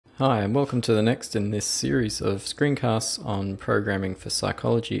Hi, and welcome to the next in this series of screencasts on programming for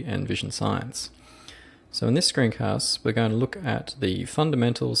psychology and vision science. So in this screencast, we're going to look at the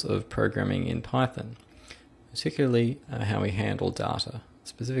fundamentals of programming in Python, particularly how we handle data,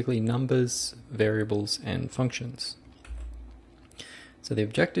 specifically numbers, variables, and functions. So the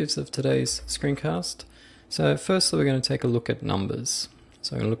objectives of today's screencast. So firstly, we're going to take a look at numbers.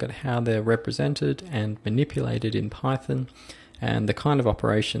 So we're going to look at how they're represented and manipulated in Python, and the kind of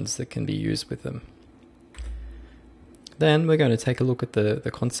operations that can be used with them. Then we're going to take a look at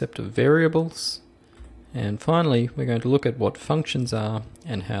the concept of variables, and finally we're going to look at what functions are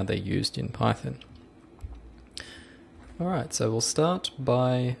and how they're used in Python. Alright, so we'll start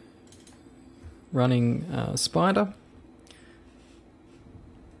by running Spyder,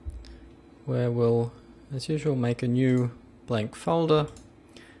 where we'll, as usual, make a new blank folder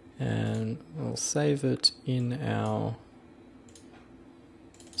and we'll save it in our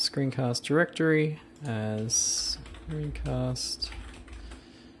screencast directory as screencast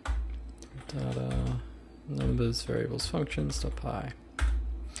data numbers variables functions.py.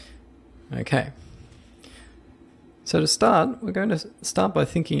 Okay, so to start, we're going to start by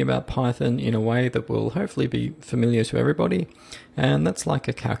thinking about Python in a way that will hopefully be familiar to everybody, and that's like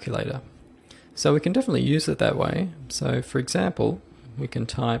a calculator. So we can definitely use it that way. So for example, we can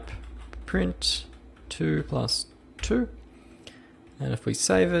type print 2 plus 2, and if we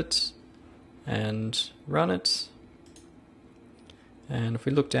save it and run it, and if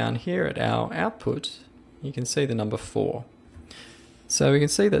we look down here at our output, you can see the number 4. So we can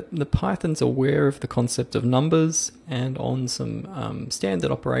see that the Python's aware of the concept of numbers and on some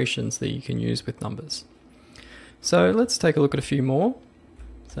standard operations that you can use with numbers. So let's take a look at a few more.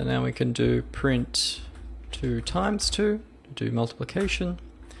 So now we can do print 2 times 2 to do multiplication,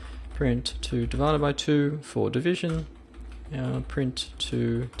 print 2 divided by 2 for division, print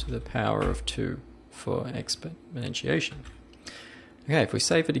 2 to the power of 2 for exponentiation. Okay, if we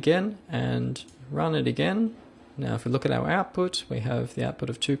save it again and run it again, now if we look at our output, we have the output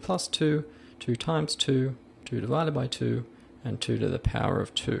of 2 plus 2, 2 times 2, 2 divided by 2, and 2 to the power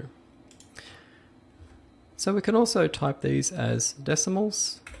of 2. So we can also type these as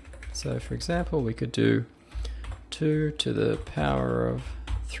decimals. So for example, we could do 2 to the power of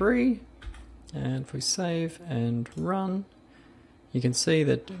 3, and if we save and run, you can see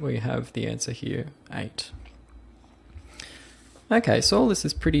that we have the answer here, 8. Okay, so all this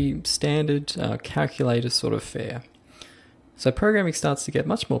is pretty standard calculator sort of fare. So programming starts to get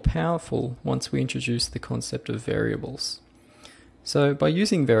much more powerful once we introduce the concept of variables. So by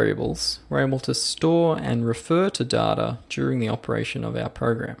using variables, we're able to store and refer to data during the operation of our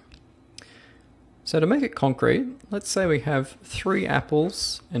program. So to make it concrete, let's say we have 3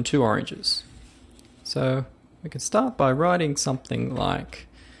 apples and 2 oranges. So we can start by writing something like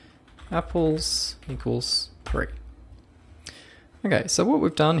apples equals 3. Okay, so what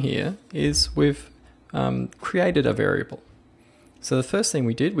we've done here is we've created a variable. So the first thing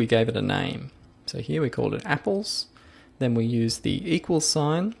we did, we gave it a name. So here we called it apples, then we used the equal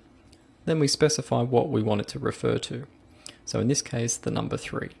sign, then we specify what we want it to refer to. So in this case, the number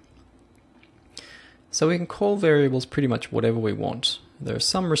 3. So we can call variables pretty much whatever we want. There are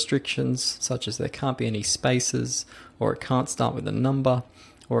some restrictions, such as there can't be any spaces, or it can't start with a number,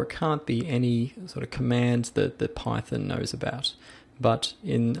 or it can't be any sort of command that Python knows about. But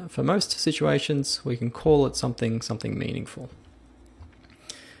for most situations, we can call it something meaningful.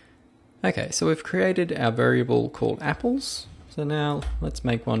 Okay, so we've created our variable called apples. So now let's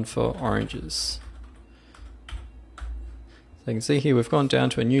make one for oranges. So you can see here we've gone down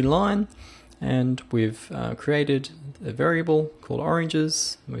to a new line, and we've created a variable called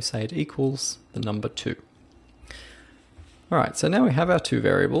oranges, and we say it equals the number 2. Alright, so now we have our 2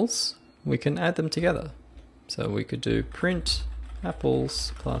 variables, we can add them together. So we could do print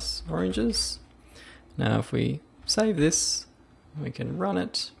apples plus oranges. Now if we save this, we can run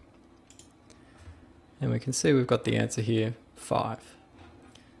it, and we can see we've got the answer here, 5.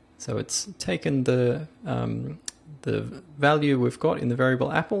 So it's taken the value we've got in the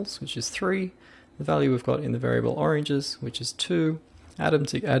variable apples, which is 3, the value we've got in the variable oranges, which is 2, added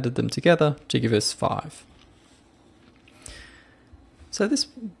them together to give us 5. So this,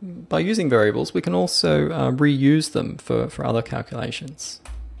 by using variables, we can also reuse them for other calculations.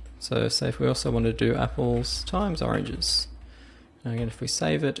 So say if we also want to do apples times oranges. Now again, if we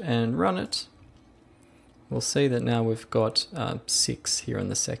save it and run it, we'll see that now we've got 6 here in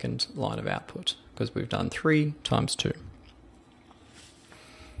the second line of output, because we've done 3 times 2.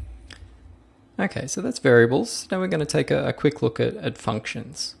 Okay, so that's variables. Now we're going to take a quick look at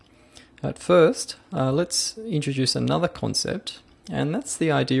functions. At first, let's introduce another concept, and that's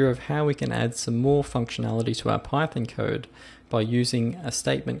the idea of how we can add some more functionality to our Python code by using a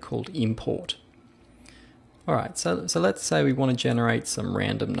statement called import. Alright, so let's say we want to generate some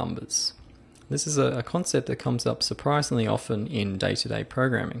random numbers. This is a concept that comes up surprisingly often in day-to-day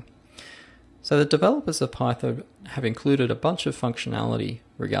programming. So the developers of Python have included a bunch of functionality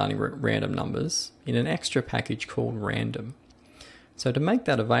regarding random numbers in an extra package called random. So to make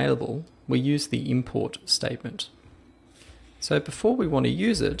that available, we use the import statement. So before we want to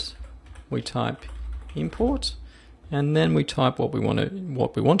use it, we type import, and then we type what we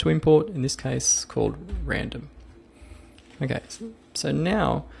want to import, in this case called random. Okay, so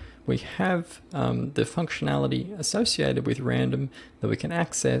now we have the functionality associated with random that we can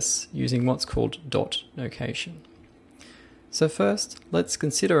access using what's called dot notation. So first, let's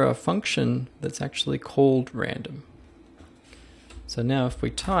consider a function that's actually called random. So now if we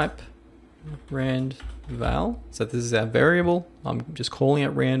type randval, so this is our variable, I'm just calling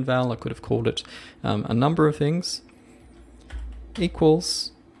it randval, I could have called it a number of things,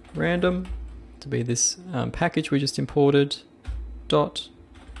 equals random, to be this package we just imported, dot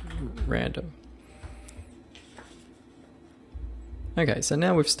random. Okay, so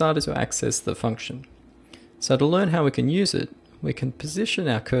now we've started to access the function. So to learn how we can use it, we can position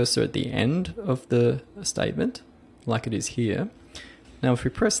our cursor at the end of the statement, like it is here. Now if we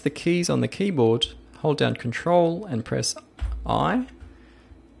press the keys on the keyboard, hold down Control and press I,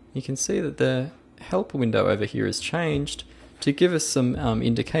 you can see that the help window over here has changed to give us some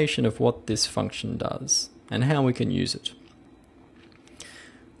indication of what this function does and how we can use it.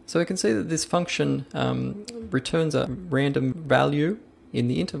 So we can see that this function returns a random value in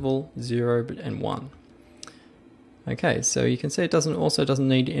the interval 0 and 1. Okay, so you can see it also doesn't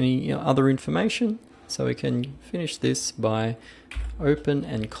need any other information, so we can finish this by open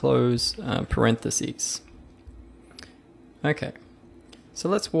and close parentheses. Okay, so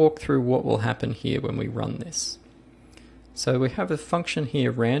let's walk through what will happen here when we run this. So we have a function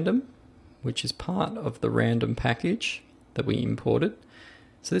here, random, which is part of the random package that we imported.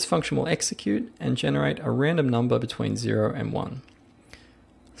 So this function will execute and generate a random number between 0 and 1.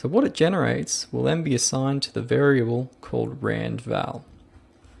 So what it generates will then be assigned to the variable called randval.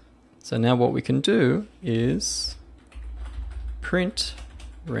 So now what we can do is print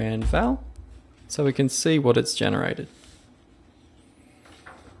randval so we can see what it's generated.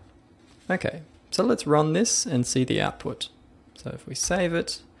 Okay, so let's run this and see the output. So if we save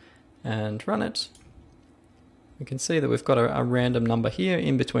it and run it, we can see that we've got a random number here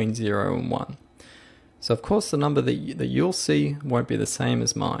in between 0 and 1. So of course the number that you'll see won't be the same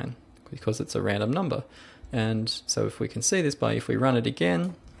as mine because it's a random number. And so if we can see this if we run it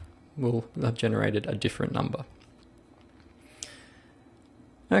again, we'll have generated a different number.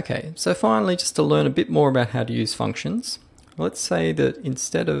 Okay, so finally, just to learn a bit more about how to use functions, let's say that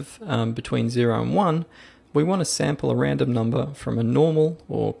instead of between 0 and 1, we want to sample a random number from a normal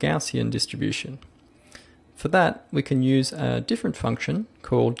or Gaussian distribution. For that, we can use a different function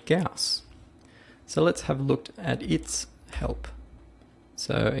called Gauss. So let's have a look at its help.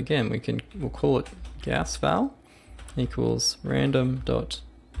 So again, we'll call it GaussVal equals random.Gauss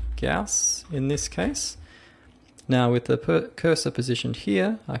in this case. Now with the cursor positioned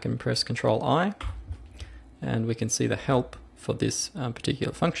here, I can press Control I, and we can see the help for this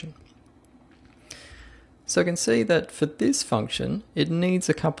particular function. So I can see that for this function, it needs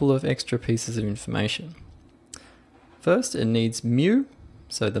a couple of extra pieces of information. First, it needs mu,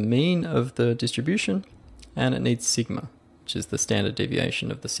 so the mean of the distribution, and it needs sigma, which is the standard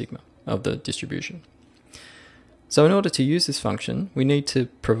deviation of the distribution. So in order to use this function, we need to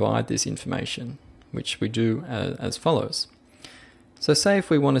provide this information, which we do as follows. So say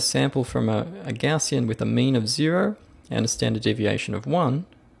if we want to sample from a Gaussian with a mean of 0 and a standard deviation of 1,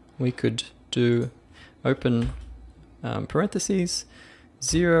 we could do open parentheses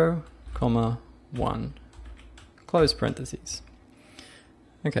 0, 1, close parentheses.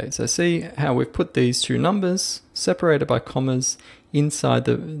 Okay, so see how we've put these two numbers separated by commas inside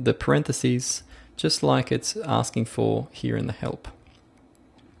the parentheses, just like it's asking for here in the help.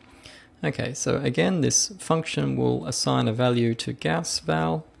 Okay, so again, this function will assign a value to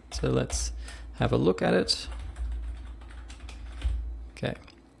GaussVal. So let's have a look at it. Okay,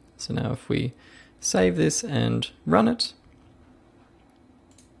 so now if we save this and run it,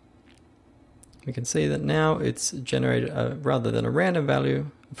 we can see that now it's generated, rather than a random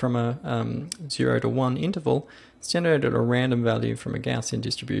value from a 0 to 1 interval, it's generated a random value from a Gaussian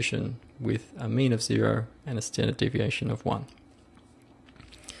distribution with a mean of 0 and a standard deviation of 1.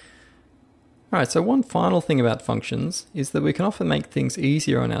 Alright, so one final thing about functions is that we can often make things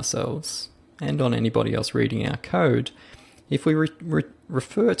easier on ourselves and on anybody else reading our code if we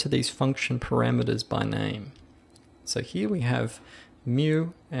refer to these function parameters by name. So here we have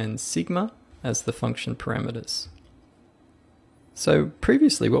mu and sigma as the function parameters. So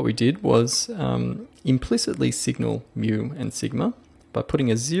previously what we did was implicitly signal mu and sigma by putting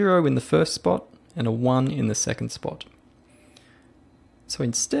a 0 in the first spot and a 1 in the second spot. So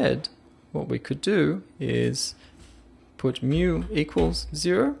instead, what we could do is put mu equals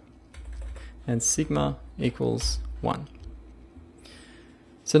 0 and sigma equals 1.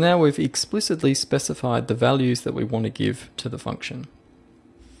 So now we've explicitly specified the values that we want to give to the function.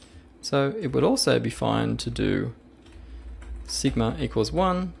 So it would also be fine to do sigma equals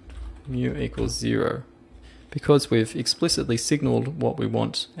 1, mu equals 0. Because we've explicitly signaled what we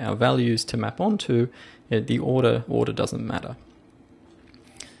want our values to map onto, the order doesn't matter.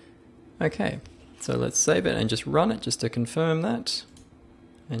 Okay, so let's save it and just run it just to confirm that.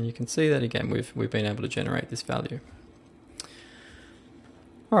 And you can see that again, we've been able to generate this value.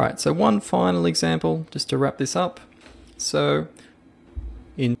 Alright, so one final example just to wrap this up. So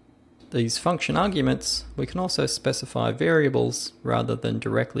in these function arguments, we can also specify variables rather than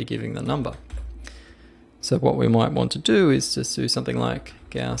directly giving the number. So what we might want to do is just do something like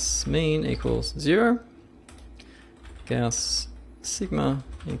Gauss mean equals 0, Gauss sigma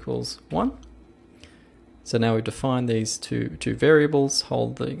equals 1. So now we've defined these two variables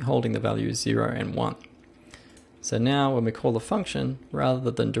holding the values 0 and 1. So now when we call the function, rather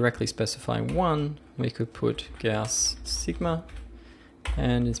than directly specifying 1, we could put Gauss sigma,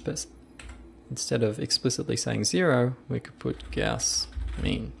 and instead of explicitly saying 0, we could put Gauss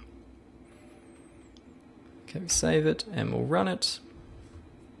mean. Okay, we save it and we'll run it.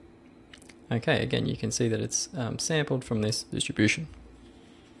 Okay, again you can see that it's sampled from this distribution.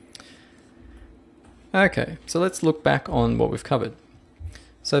 Okay, so let's look back on what we've covered.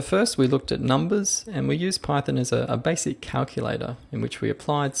 So first we looked at numbers, and we used Python as a basic calculator in which we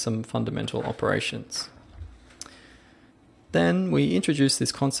applied some fundamental operations. Then we introduced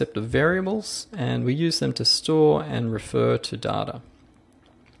this concept of variables, and we used them to store and refer to data.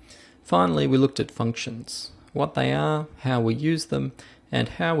 Finally, we looked at functions, what they are, how we use them, and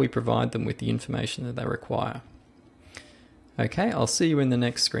how we provide them with the information that they require. Okay, I'll see you in the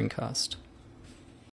next screencast.